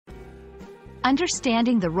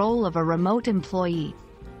Understanding the role of a remote employee.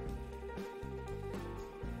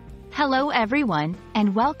 Hello everyone,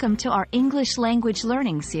 and welcome to our English language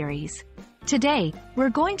learning series. Today,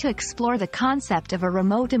 we're going to explore the concept of a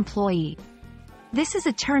remote employee. This is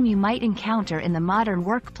a term you might encounter in the modern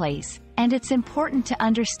workplace, and it's important to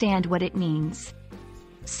understand what it means.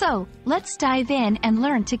 So, let's dive in and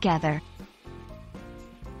learn together.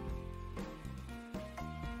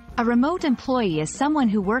 A remote employee is someone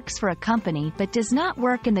who works for a company but does not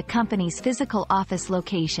work in the company's physical office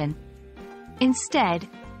location. Instead,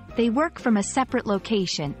 they work from a separate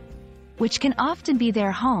location, which can often be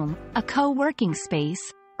their home, a co-working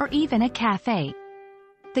space, or even a cafe.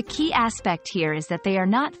 The key aspect here is that they are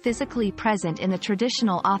not physically present in the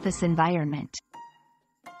traditional office environment.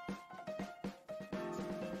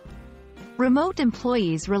 Remote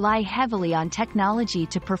employees rely heavily on technology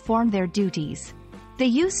to perform their duties. They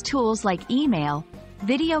use tools like email,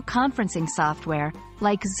 video conferencing software,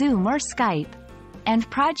 like Zoom or Skype, and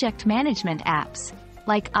project management apps,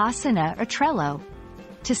 like Asana or Trello,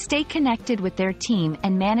 to stay connected with their team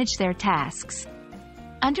and manage their tasks.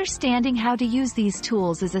 Understanding how to use these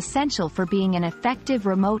tools is essential for being an effective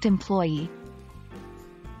remote employee.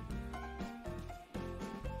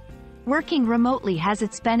 Working remotely has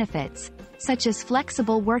its benefits, such as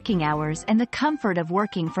flexible working hours and the comfort of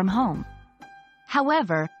working from home.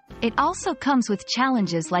 However, it also comes with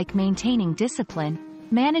challenges like maintaining discipline,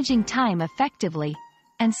 managing time effectively,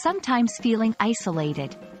 and sometimes feeling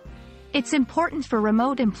isolated. It's important for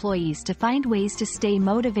remote employees to find ways to stay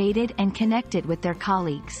motivated and connected with their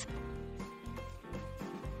colleagues.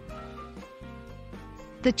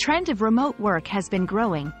 The trend of remote work has been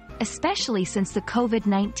growing, especially since the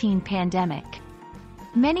COVID-19 pandemic.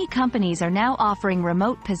 Many companies are now offering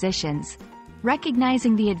remote positions,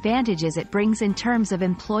 recognizing the advantages it brings in terms of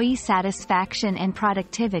employee satisfaction and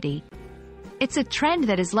productivity. It's a trend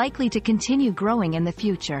that is likely to continue growing in the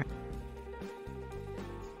future.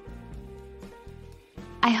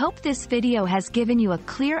 I hope this video has given you a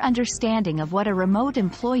clear understanding of what a remote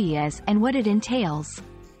employee is and what it entails.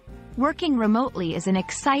 Working remotely is an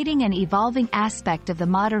exciting and evolving aspect of the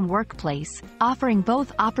modern workplace, offering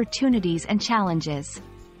both opportunities and challenges.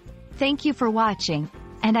 Thank you for watching,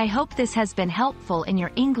 and I hope this has been helpful in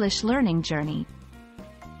your English learning journey.